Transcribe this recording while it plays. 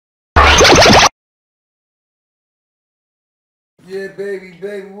Yeah, baby,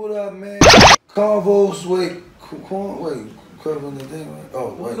 what up, man? Convos with covering the thing, right?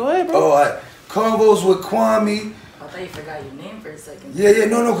 Oh, wait. Go ahead, bro. Oh, all right. Convos with Kwame. I thought you forgot your name for a second. Yeah,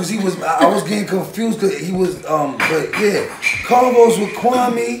 no, because he was, I was getting confused because he was, but yeah. Convos with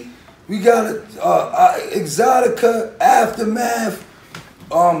Kwame. We got Exxotica, Aftermath.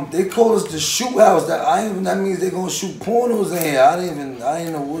 They call us the shoot house. That means they gonna shoot pornos in here. I didn't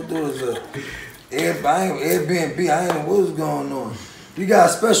know what there was Airbnb. I didn't know what was going on. We got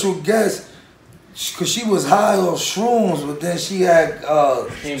a special guest, cause she was high off shrooms, but then she had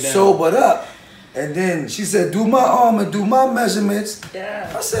sobered up. And then she said, do my arm and do my measurements.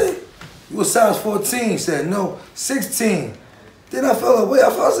 Yeah. I said, you was size 14. She said, no, 16. Then I felt like, I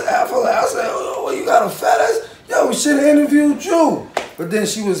said, oh, you got a fat ass? Yo, we should have interviewed you. But then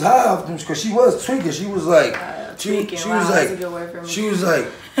she was high, because she was tweaking. She was like, she was like,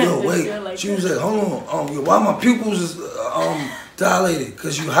 yo, wait. She was like, hold on, why my pupils is dilated?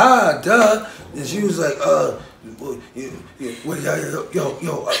 Cause you high, duh. And she was like, wait,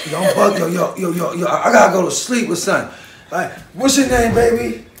 yo, I gotta go to sleep with son. All right, what's your name,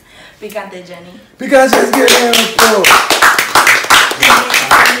 baby? Picante Jenny. Picante, let's get in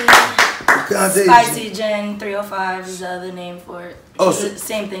the Spicy Jen 305 is the other name for it. Oh, so,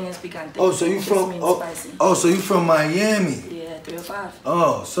 same thing as picante. Oh, so you from so you from Miami? Yeah, 305.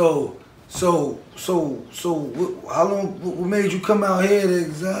 Oh, so how long? What made you come out here to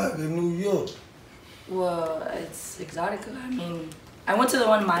Exxxotica in New York? Well, it's Exxxotica. I mean, I went to the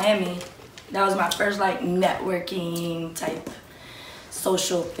one in Miami. That was my first like networking type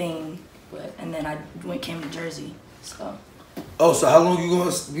social thing, and then I came to Jersey. So. Oh, so how long you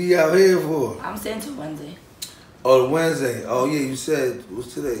gonna be out here for? I'm staying till Wednesday. Oh, Wednesday. Oh yeah, you said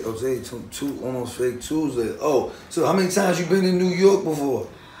what's today? Oh, today almost fake Tuesday. Oh, so how many times you been in New York before?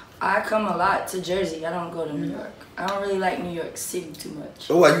 I come a lot to Jersey. I don't go to New York. I don't really like New York City too much.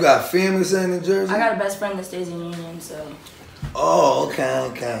 Oh, what, you got family staying in Jersey? I got a best friend that stays in Union, so. Oh,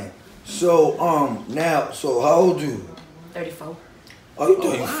 okay. So so how old you? 34. Oh, you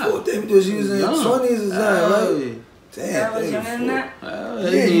 34? Wow. Damn, because you was in your 20s or something, right? Damn, I was younger than that?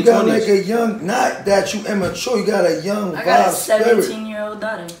 Yeah, you got 20s. Like a young, not that you immature, you got a young I got a spirit. 17-year-old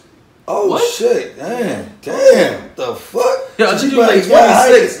daughter. Oh, what? Shit, damn, the fuck? Yo, she like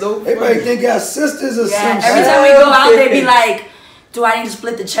 26, though. Everybody think y'all sisters or something. Every time we go out, they be like, do I need to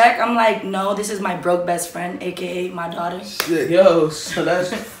split the check? I'm like, no, this is my broke best friend, a.k.a. my daughter. Shit. Yo, so that's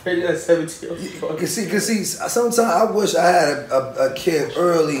crazy, that's 17. Cause see, sometimes I wish I had a kid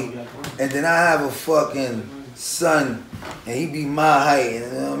early, and then I have a fucking son, and he be my height, you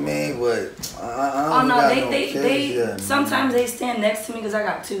know what I mean? But I don't they sometimes they stand next to me because I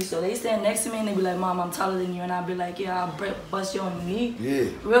got two, so they stand next to me and they be like, Mom, I'm taller than you, and I'll be like, yeah, I'll bust you on the knee.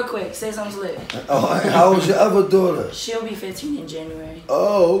 Yeah. Real quick, say something slick. Oh, how old's your other daughter? She'll be 15 in January.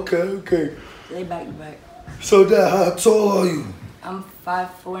 Oh, okay. They back to back. So Dad, how tall are you? I'm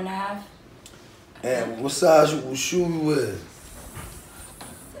 5'4.5". And what size shoe you wear?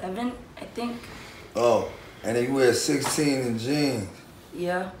 7, I think. Oh. And then you wear 16 in jeans.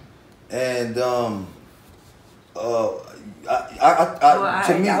 Yeah. And I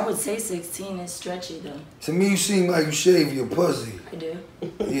would say 16 is stretchy though. To me, you seem like you shave your pussy. I do.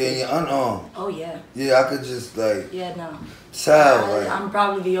 Yeah, and your unarmed. Oh yeah. Yeah, I could just like. Yeah, no. Tell. I'm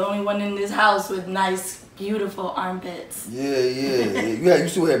probably the only one in this house with nice, beautiful armpits. Yeah. You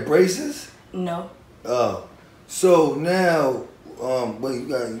used to wear braces? No. Oh, so now, wait,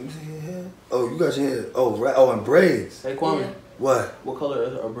 you see your hair? Oh, you got your hair. Oh, right. Oh, and braids. Hey, Kwame. Yeah. What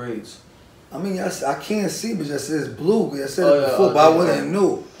color are braids? I mean, I can't see, but it says blue. I said it before, but I wouldn't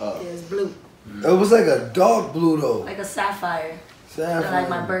know. Yeah, it's blue. It was like a dark blue though. Like a sapphire. Like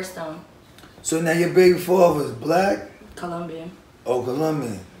my birthstone. So now your baby father is black? Colombian. Oh,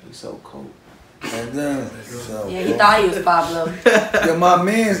 Colombian. He's so cold. And then, he thought he was Pablo. Yeah, my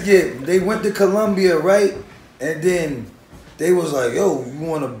mans they went to Colombia, right? And then they was like, yo, you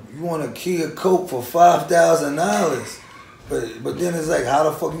want a Kia Coke for $5,000? But then it's like, how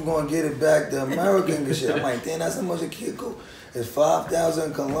the fuck you gonna get it back to America and shit? I'm like, damn, that's how much a Kia Coke is. $5,000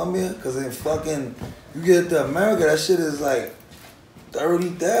 in Colombia? Cause in fucking, you get it to America, that shit is like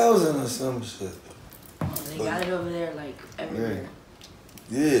 30,000 or some shit. They got it over there like everywhere.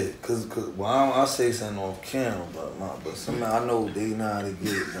 Yeah, cause I say something off camera, but somehow I know they know how to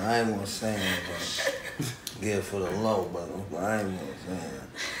get it. But I ain't gonna say anything. Get it for the low, but I ain't gonna say anything.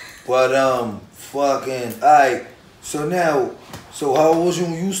 But fucking, alright. So now, how old was you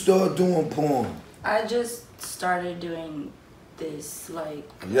when you started doing porn? I just started doing this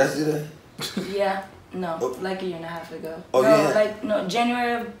like yesterday. Yeah, no, like a year and a half ago. Oh, no,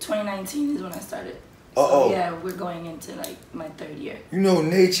 January of 2019 is when I started. So yeah, we're going into like my 3rd year. You know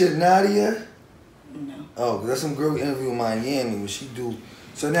Nature Nadia? No. Oh, that's some girl interview in Miami. What she do?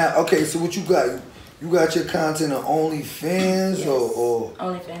 So now, okay. So what you got? You got your content on OnlyFans Yes. or?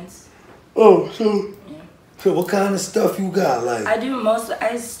 OnlyFans. Oh, so. Yeah. So what kind of stuff you got? Like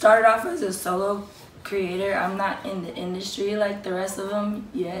I started off as a solo creator. I'm not in the industry like the rest of them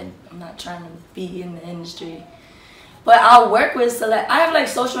yet. I'm not trying to be in the industry. But I'll work with I have like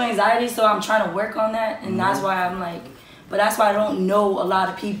social anxiety, so I'm trying to work on that, and that's why I'm like, but that's why I don't know a lot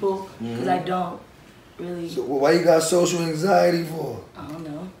of people, because I don't really. So why you got social anxiety for? I don't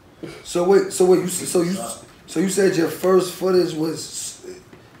know. So wait, you said your first footage was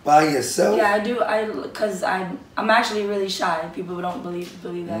by yourself? Yeah, I do. Cause I'm actually really shy. People don't believe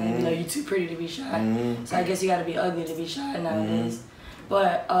that. They be like, you're too pretty to be shy. So I guess you gotta be ugly to be shy nowadays.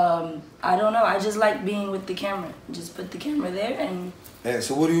 But I don't know. I just like being with the camera. Just put the camera there and. And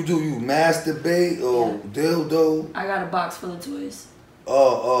so what do? You masturbate or dildo? I got a box full of toys.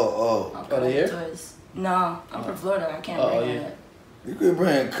 Oh. I'll put here? toys. No, I'm from Florida. I can't bring that. You could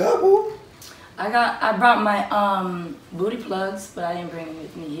bring a couple. I brought my booty plugs, but I didn't bring them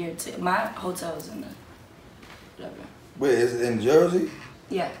with me here. My hotel's in the whatever. Wait, is it in Jersey?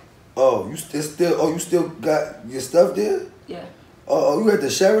 Yeah. Oh, you still got your stuff there? Yeah. Oh, you at the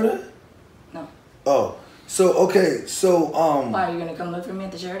Sheraton? No. Oh, so okay, so Why are you gonna come look for me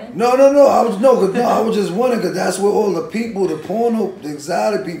at the Sheraton? No. I was just wondering because that's where all the people, the porno, the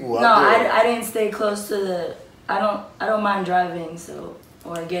exotic people. No, I didn't stay close to the. I don't mind driving, so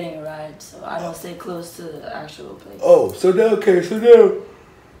or getting a ride, so I don't stay close to the actual place. Oh, so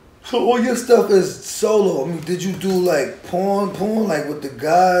all your stuff is solo. I mean, did you do like porn, like with the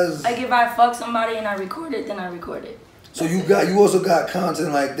guys? Like if I fuck somebody and I record it, then I record it. So you also got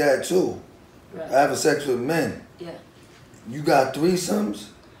content like that too. Right. Having sex with men. Yeah. You got threesomes?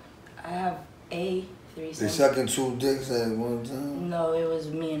 I have a threesome. They sucking 2 dicks at one time? No, it was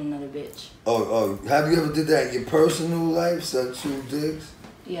me and another bitch. Oh, have you ever did that in your personal life? Suck 2 dicks?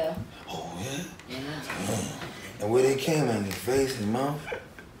 Yeah. Oh yeah? Yeah. And where they came in? Your face and mouth?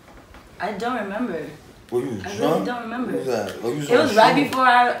 I don't remember. Were you I drunk? really don't remember. What was that? Oh, you It was right before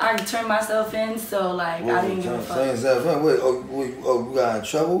I turned myself in, so like I didn't give a fuck. Wait, you got in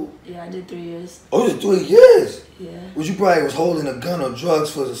trouble? Yeah, I did 3 years. Oh, you did 3 years? Yeah. Well, you probably was holding a gun or drugs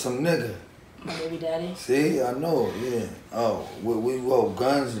for some nigga. My baby daddy. See, I know, yeah. Oh, what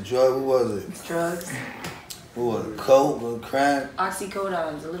guns and drugs? What was it? Drugs. What was it? Coke or crack?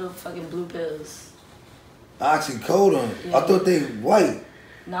 Oxycodone, the little fucking blue pills. Oxycodone? Yeah. I thought they white.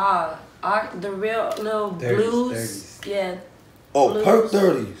 Nah, the real little 30s, blues. 30s. Yeah. Oh, Blues. perk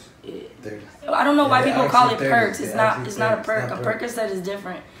 30s. Yeah. 30s. I don't know why Yeah, people call it Oxy perks. 30s. It's Yeah, not. Oxy It's not a 30s. perk. A It's not Percocet is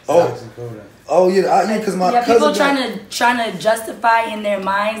different. Oh yeah, because my cousin people got, trying to justify in their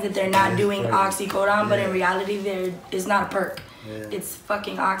minds that they're not doing oxycodone, but in reality, it's not a perk. Yeah. It's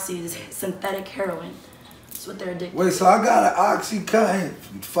fucking oxy. It's synthetic heroin. That's what they're addicted. Wait, so I got an Oxycontin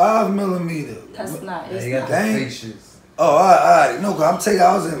 5mm. That's not. It's you got not. the Dang. fake shits. Oh, alright. No, cause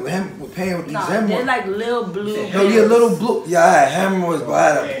I was paying with these Nah, hemorrhoids. they're like little blue. Oh yeah, little blue. Yeah, I had hemorrhoids, but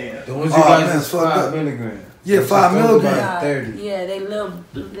I had The ones Oh, you got man, is fuck up. 5 milligrams. Yeah, 5 milligrams. Nah, 30. yeah, they little.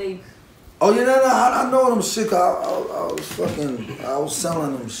 They. Oh yeah, no, I know them shit. I was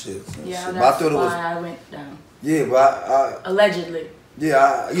selling them shit. Yeah, But that's I thought it why was. I went down. Yeah, but I Allegedly.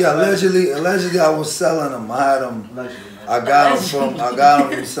 allegedly I was selling them. I had them. I got them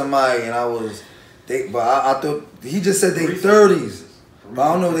from somebody, and I thought he just said they 30s, but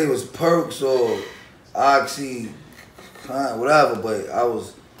I don't know if they was perks or oxy, whatever. But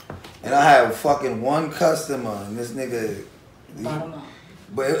and I had fucking one customer, and this nigga. Bottom up.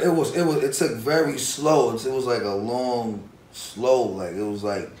 But it took very slow. It was like a long, slow. Like it was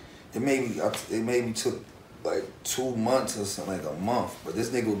like it maybe took like 2 months or something, like a month. But this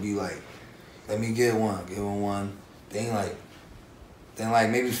nigga would be like, let me get one, give him one. Then like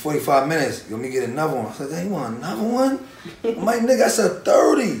maybe 45 minutes, let me get another one. I said, "Dang, you want another one?" I'm like, "Nigga, I said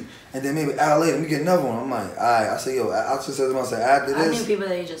 30." And then maybe an hour later, let me get another one. I'm like, all right. I said, yo, I just said to myself, after this. I knew people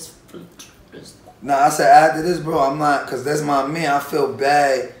that just. Nah, I said after this, bro, I'm not, cause that's my man. I feel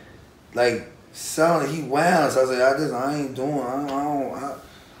bad, like selling. He wound. So I said, I ain't doing.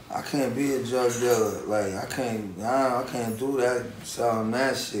 I can't be a drug dealer. Like I can't do that. Selling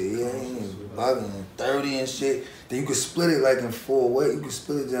that shit. Yeah, he ain't bugging 30 and shit. Then you could split it like in 4 ways. You could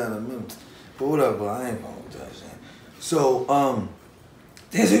split it down in a minute. But whatever, I ain't going with that shit. So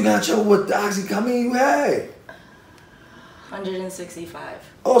then so you got trouble with the oxy. How many you had? 165.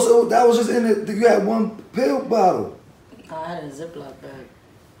 Oh, so that was just in it. You had one pill bottle. I had a Ziploc bag.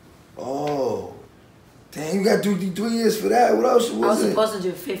 Oh. Damn, you got to do 3 years for that. What else I was was it? supposed to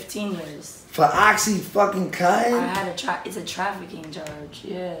do 15 years. For oxy fucking kind? I had it's a trafficking charge,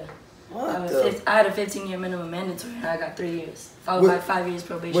 yeah. What the? I had a 15-year minimum mandatory and I got 3 years. Followed by 5 years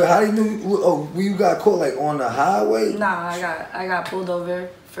probation. But how do you know? Oh, when you got caught like on the highway? Nah, I got pulled over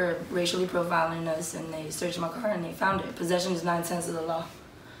for racially profiling us and they searched my car and they found it. Possession is 9 tenths of the law.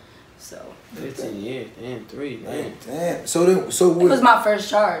 So 15 years, damn, 3, damn. Damn. So it was my first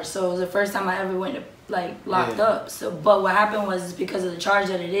charge, so it was the first time I ever went to like locked up. So, but what happened was because of the charge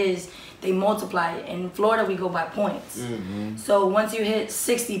that it is, they multiply it. In Florida, we go by points. So once you hit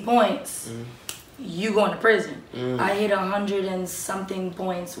 60 points, you go into prison. I hit 100 and something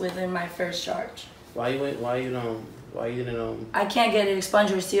points within my first charge. Why you didn't I can't get it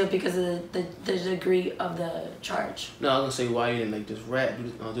expunged or sealed because of the degree of the charge. No, I was gonna say why you didn't like just rap, do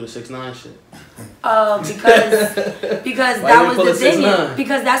the 6ix9ine shit. Because Why that you was pull the a thing. 6ix9ine?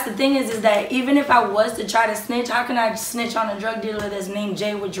 Because that's the thing is that even if I was to try to snitch, how can I snitch on a drug dealer that's named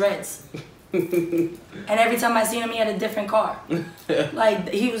Jay with dreads? And every time I seen him, he had a different car. Like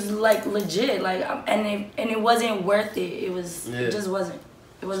he was like legit. Like and it wasn't worth it. It just wasn't.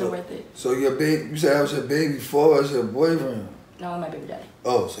 It wasn't worth it. So your baby, you said that was your baby before, or was your boyfriend? No, my baby daddy.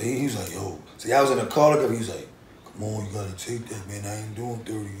 Oh, so he was like, yo. See, I was in a car together. He was like, come on, you gotta take that, man. I ain't doing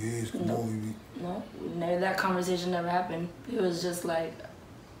 30 years. Come on, No, that conversation never happened. It was just like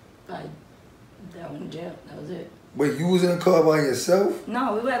I went to jail. That was it. Wait, you was in a car by yourself?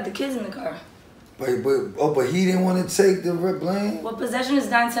 No, we would have the kids in the car. But he didn't want to take the blame? Well, possession is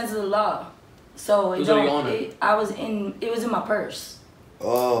 9 tenths of the law. So it don't, it was in my purse.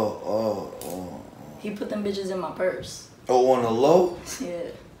 Oh. He put them bitches in my purse. Oh, on the low?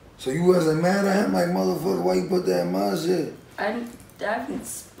 Yeah. So you wasn't mad at him? Like, motherfucker, why you put that in my shit? I haven't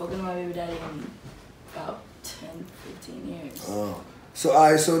spoken to my baby daddy in about 10, 15 years. So,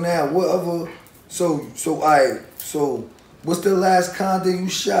 all right, so now, what other... So, all right, so... What's the last content you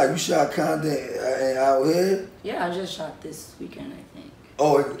shot? You shot content out here? Yeah, I just shot this weekend, I think.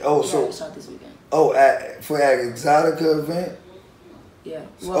 So... I shot this weekend. Oh, for that Exxxotica event? Yeah.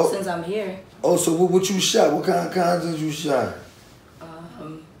 Well, since I'm here. Oh, so what you shot? What kind of content you shot?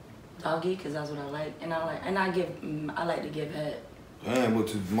 Doggy, cause that's what I like, and I like to give head. Damn, with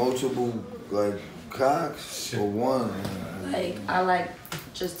the multiple like cocks or one? Like I like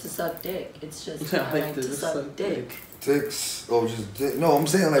just to suck dick. It's just I like to suck dick. Dicks? Oh, just dick? No, I'm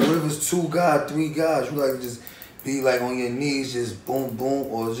saying like what if it's 2 guys, 3 guys? You like to just be like on your knees, just boom boom,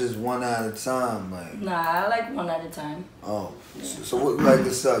 or just one at a time, like? Nah, I like one at a time. Oh, yeah. So what you like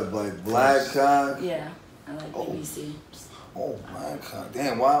to suck? Like black cock? Yeah, I like BBC. Oh my God,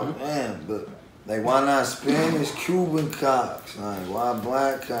 damn, why, man, but like why not Spanish, Cuban cocks? Like why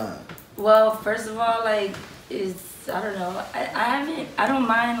black cock? Well, first of all, like I don't know, I don't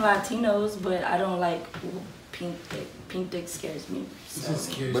mind Latinos, but I don't like pink dick. Pink dick scares me. So.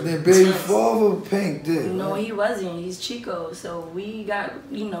 But then baby father pink dick. No, right? He wasn't. He's Chico, so we got,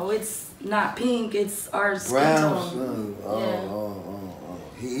 it's not pink, it's our skin tone. Oh.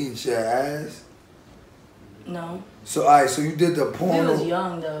 He eats your ass? No. So, alright, so you did the porno. He was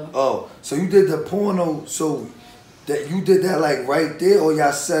young, though. Oh, so you did the porno, so that you did that, like, right there, or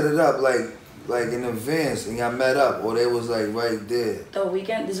y'all set it up, like in advance, and y'all met up, or they was, like, right there?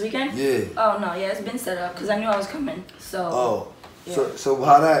 This weekend? Yeah. Oh, no, yeah, it's been set up, because I knew I was coming, so. Oh. Yeah.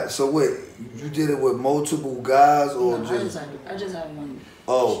 So wait, you did it with multiple guys, or no, just? I just had one.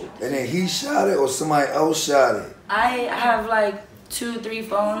 Oh, and then he shot it, or somebody else shot it? I have, like, 2, 3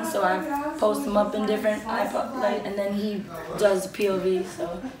 phones, so I post them up in different iPod, and then he does POV,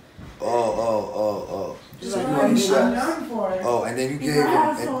 so. Oh. Just So like you shot. Oh, and then you gave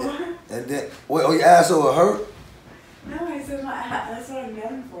him, and then wait, your asshole hurt? No, I said that's what I'm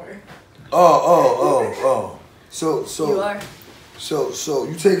known for. Oh. So. You are? So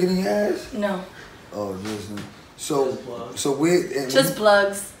you taking any ass? No. Oh, listen. So where? Just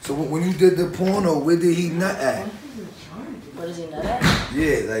plugs. So when you did the porno, where did he nut at? What does he nut at?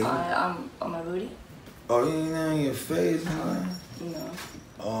 Yeah, like. I'm on my booty. Oh, you ain't on your face, huh?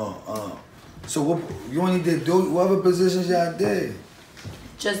 No. So what? You only did what other positions y'all did?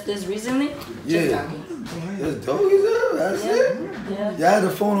 Just this recently? Yeah. Just doggy. Just doggies up? That's it? Yeah. Y'all had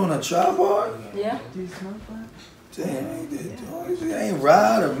the phone on a tripod? Yeah. Damn, you did doggies. You ain't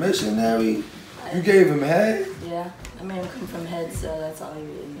ride a missionary. You gave him head? Yeah. I made him come from head, so that's all he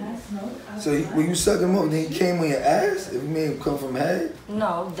really needs. So when you sucked him up, then he came on your ass? If you made him come from head?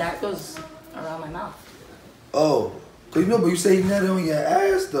 No, that goes around my mouth. Oh. Cause but you say he nutted on your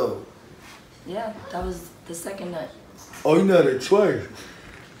ass though. Yeah, that was the second nut. Oh, you nutted twice.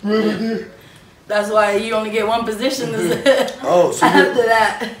 Really? That's why you only get one position. Oh, so after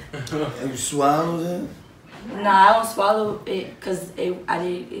that. And you swallowed him? Nah, I don't swallow it because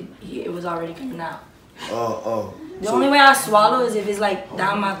it was already coming out. Oh. The only way I swallow is if it's like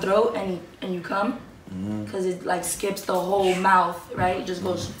down my throat and you come, because it like skips the whole mouth, right? It just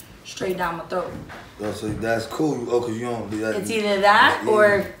goes straight down my throat. Oh, so that's cool. Oh, cause you don't do that. It's either that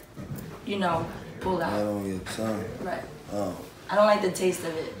or, you know, pull out. Right on your tongue. Right. Oh. I don't like the taste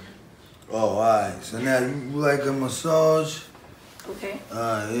of it. Oh, alright. So now you like a massage? Okay.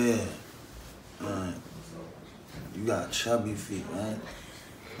 Yeah. Alright. You got chubby feet, right?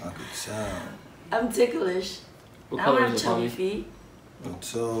 I could tell. I'm ticklish. What I don't color have is it, chubby mommy? feet. The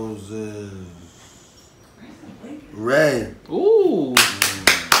toes is red. Ooh.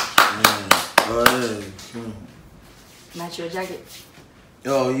 Yeah. Oh, yeah. Match your jacket.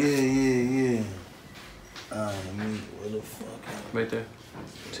 Oh, yeah. Alright, where the fuck? Right there.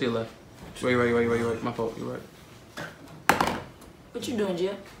 To your left. Right. My fault. You're right. What you doing,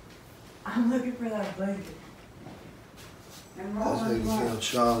 Gia? I'm looking for that blanket. And roll That's like you my feel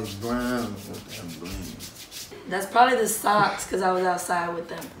Charlie Brown with that bling. That's probably the socks because I was outside with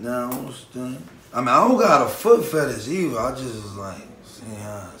them. Now, I understand. I mean, I don't got a foot fetish either. I just was like, see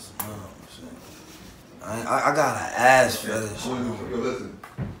how it smells. I got an ass fetish. Listen.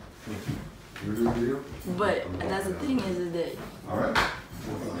 You do the deal? But that's the thing is that All right.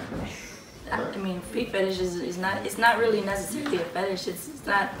 I mean, feet fetish is not. It's not really necessarily a fetish. It's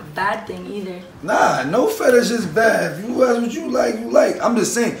not a bad thing either. Nah, no fetish is bad. If you ask what you like, you like. I'm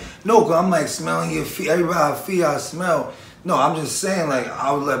just saying, no, cause I'm like smelling your feet. Everybody feet I smell. No, I'm just saying, like,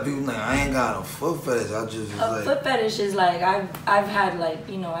 I would let people know I ain't got a foot fetish. I just was A like. foot fetish is like I've had like,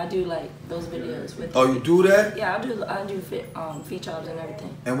 you know, I do like those videos with. Oh, you do that? Yeah, I do feet jobs and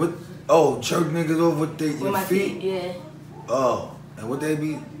everything. And what? Oh, jerk niggas over with With your my feet? yeah. Oh, and what they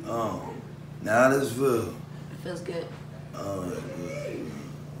be? Oh, now this feel. It feels good. Oh, good.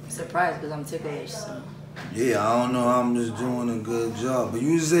 Surprised because I'm ticklish. So. Yeah, I don't know. I'm just doing a good job. But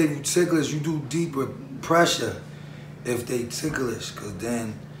you say if you ticklish, you do deeper pressure if they ticklish, cause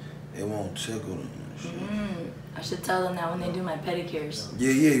then it won't tickle them. And shit. I should tell them that when they do my pedicures.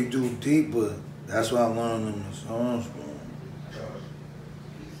 Yeah, you do deeper. That's why I learned in the songs.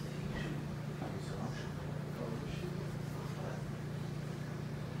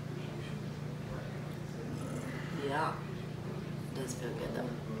 Yeah. It does feel good though.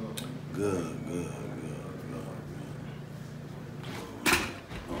 Good.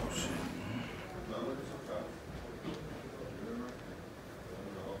 Oh shit.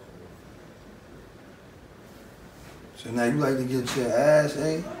 So now you like to get your ass,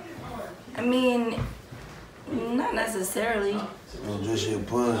 eh? I mean, not necessarily. Or just your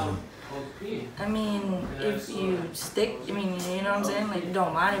pussy? I mean, if you stick, I mean, you know what I'm saying? Like, you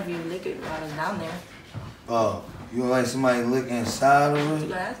don't mind if you lick it while it's down there. Oh, you don't like somebody lick inside of it?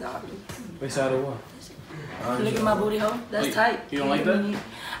 Yeah, that's all. Inside of what? You licking my booty hole? That's Wait, tight. you don't like that?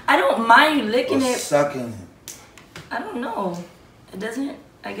 I don't mind you Or licking it. sucking it? I don't know. It doesn't,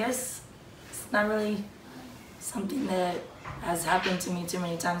 I guess, it's not really something that has happened to me too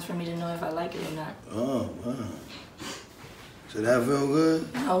many times for me to know if I like it or not. Oh, wow. So that feel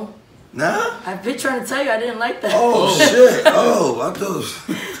good? No. Nah? I've been trying to tell you I didn't like that. Oh, shit. Oh, I thought...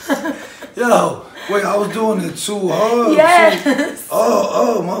 Yo, wait, I was doing it too hard. Yes.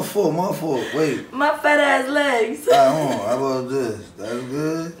 Oh, my fault. Wait. My fat ass legs. Hold on, how about this? That's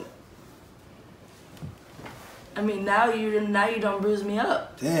good? I mean, now you don't bruise me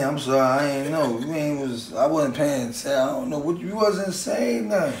up. Damn, I'm sorry, I ain't know. I wasn't paying attention. I don't know what you wasn't saying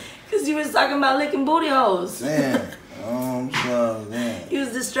nothing. Cause you was talking about licking booty holes. Damn. Oh, I'm sorry, damn. You was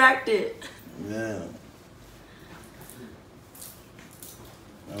distracted. Yeah.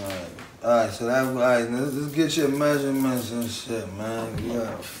 Alright, so that, alright, let's get your measurements and shit, man. You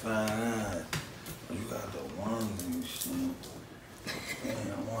got a fine eye. You got the ones and shit.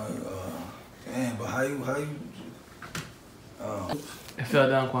 Damn, but how you, It fell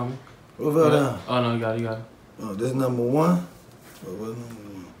down, Kwame. what fell down? Oh, no, you got it. Oh, this number one? What number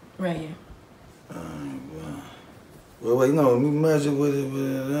one? Right here. Well, wait, no, let me measure with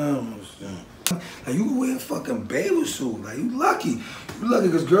it down. Like, you can wear a fucking baby suit. Like, you lucky. You lucky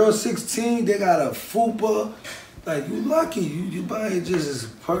because girls 16, they got a fupa. Like, you lucky. Your body just is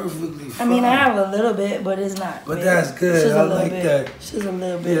perfectly fine. I mean, I have a little bit, but it's not. But big. that's good. It's just I a little like bit. that. It's just a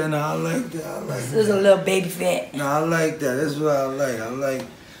little bit. Yeah, no, I like that. It's just a little baby fat. No, I like that. That's what I like.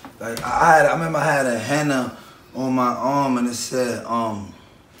 I remember I had a henna on my arm and it said,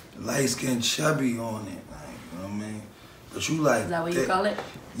 light skin chubby on it. Like, you know what I mean? But you like. Is that what you call it?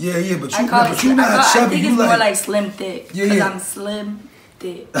 Yeah, but I call it. you not chubby. I think you it's like, more like slim thick. Yeah, Because yeah. I'm slim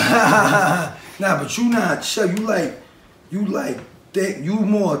thick. Nah, but you not chubby. You like thick. You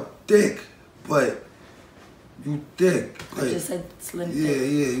more thick, but You thick. I just said slim thick. Yeah,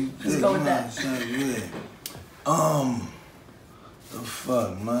 you thick. Let's go with man. that. Yeah. The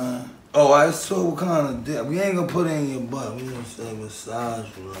fuck, man. Oh, I saw what kind of dick. We ain't gonna put it in your butt. We gonna say massage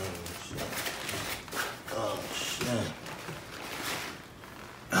right and shit. Oh, shit.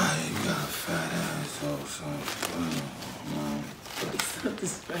 Ah, you got a fat ass, oh, son. So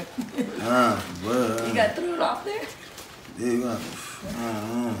distracting. But You got thrown off there? yeah, you got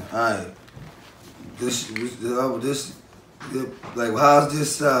alright. This, like, how's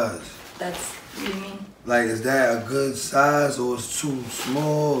this size? That's what do you mean? Like, is that a good size or it's too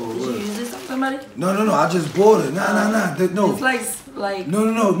small or Did what? you use this on somebody? No, I just bought it. Nah. No. It's like No.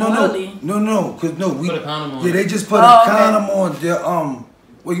 oily. No, cause no, we Put a condom on. Yeah, they just put a condom on their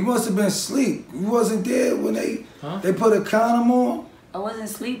well, you must have been asleep. You wasn't there when they put a condom on? I wasn't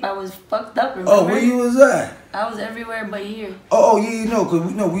asleep. I was fucked up, remember? Oh, where you was at? I was everywhere but here. Oh yeah,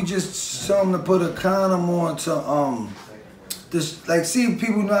 cause we just told them to put a condom on to this, like, see,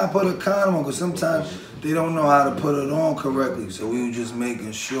 people know how to put a condom on, cause sometimes they don't know how to put it on correctly, so we were just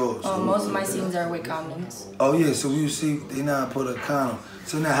making sure. So. Most of my scenes are with condoms. Oh yeah, so we see they know how to put a condom.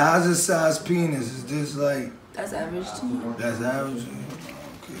 So now, how's this size penis? Is this like? That's average to me. That's average.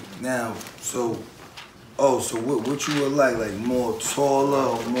 Okay. Now, so what you would like more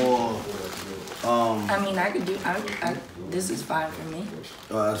taller or more? I mean, I could do. This is fine for me.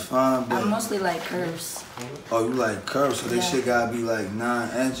 Oh, that's fine. But I mostly like curves. Oh, you like curves, so this shit gotta be like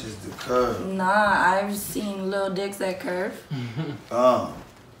 9 inches to curve. Nah, I've seen little dicks that curve. Oh,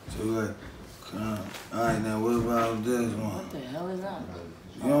 so you like curve. All right, now what about this one? What the hell is that?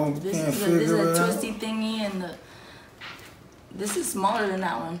 You can't figure This is it a out? twisty thingy, and this is smaller than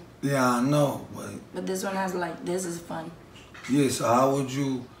that one. Yeah, I know, But this one has like, this is fun. yeah. So how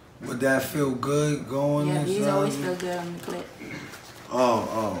would that feel good going? Yeah, these inside always you? feel good on the clip.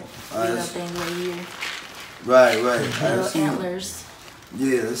 Oh. These little things right here. Right. Little antlers.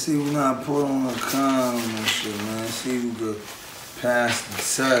 Yeah, let's see if we not put on a condom and shit, man. See if we could pass the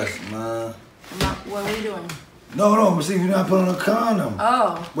test, man. What are we doing? No, but see if you not put on a condom.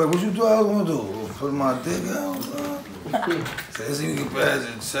 Oh. Wait, what you thought I was gonna do? Put my dick out? So let's see if we can pass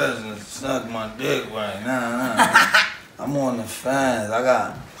the test and suck my dick right now. Nah. I'm on the fast. I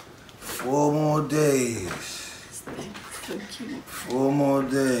got 4 more days. So cute. 4 more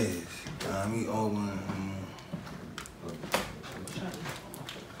days. Let me open.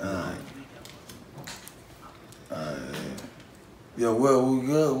 Alright. Yo, well, we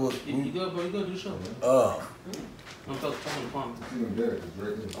good? You good, bro? You good? Do the show, man. I'm talking to Palm.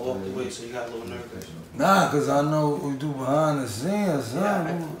 I walked away, so you got a little nervous. Nah, cause I know what we do behind the scenes,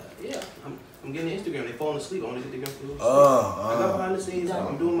 Yeah, I'm getting Instagram. They falling asleep on the Instagram. I got behind the scenes.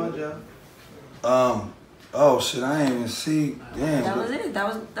 I'm doing my job. Oh shit, I ain't even see. Damn. That was it.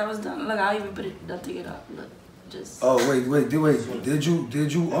 That was done. Look, I'll even put it. I'll take it off. Look, just. Oh wait. Did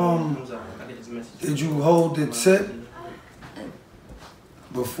you hold the tip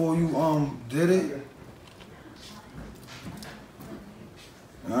before you did it?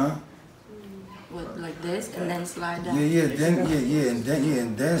 Huh? What, like this, and then slide down. And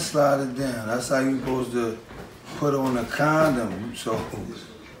then slide it down. That's how you supposed to put on a condom. So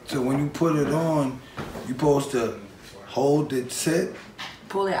when you put it on, you supposed to hold the tip.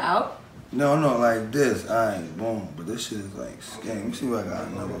 Pull it out. No, like this. Alright, boom. But this shit is like skinny. Let me see if I got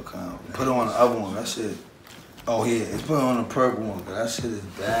another condom. Put it on the other one. That shit. Oh yeah, it's put on the purple one. Cause that shit is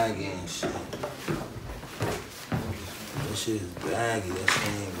baggy and shit. That shit is baggy. That shit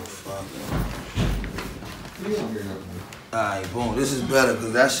ain't even fucking. Alright, boom. This is better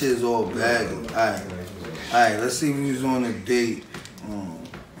because that shit is all baggy. Alright, let's see if we was on a date.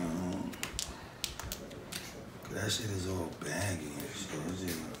 That shit is all baggy and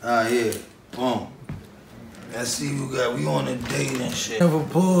shit. Alright, yeah. Boom. Let's see we on a date and shit. Never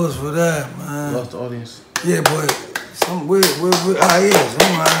pause for that, man. Lost the audience. Yeah, but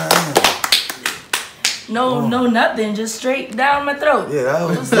No, nothing. Just straight down my throat. Yeah, that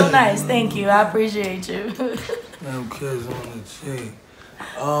was so nice. Thank you. I appreciate you. Them kids on the cheek.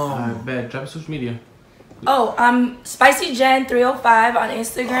 Alright, bad. Drop social media. Oh, I'm SpicyJen305 on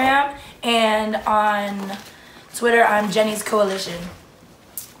Instagram, and on Twitter I'm Jenny's Coalition.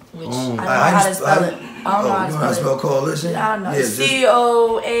 Which I don't know how to spell it. I don't know how to spell coalition? I don't know. Yeah,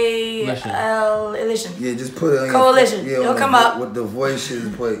 COALition. Yeah, just put it on Coalition. Your, It'll come up. With the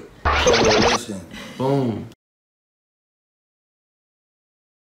voices, put coalition. Boom.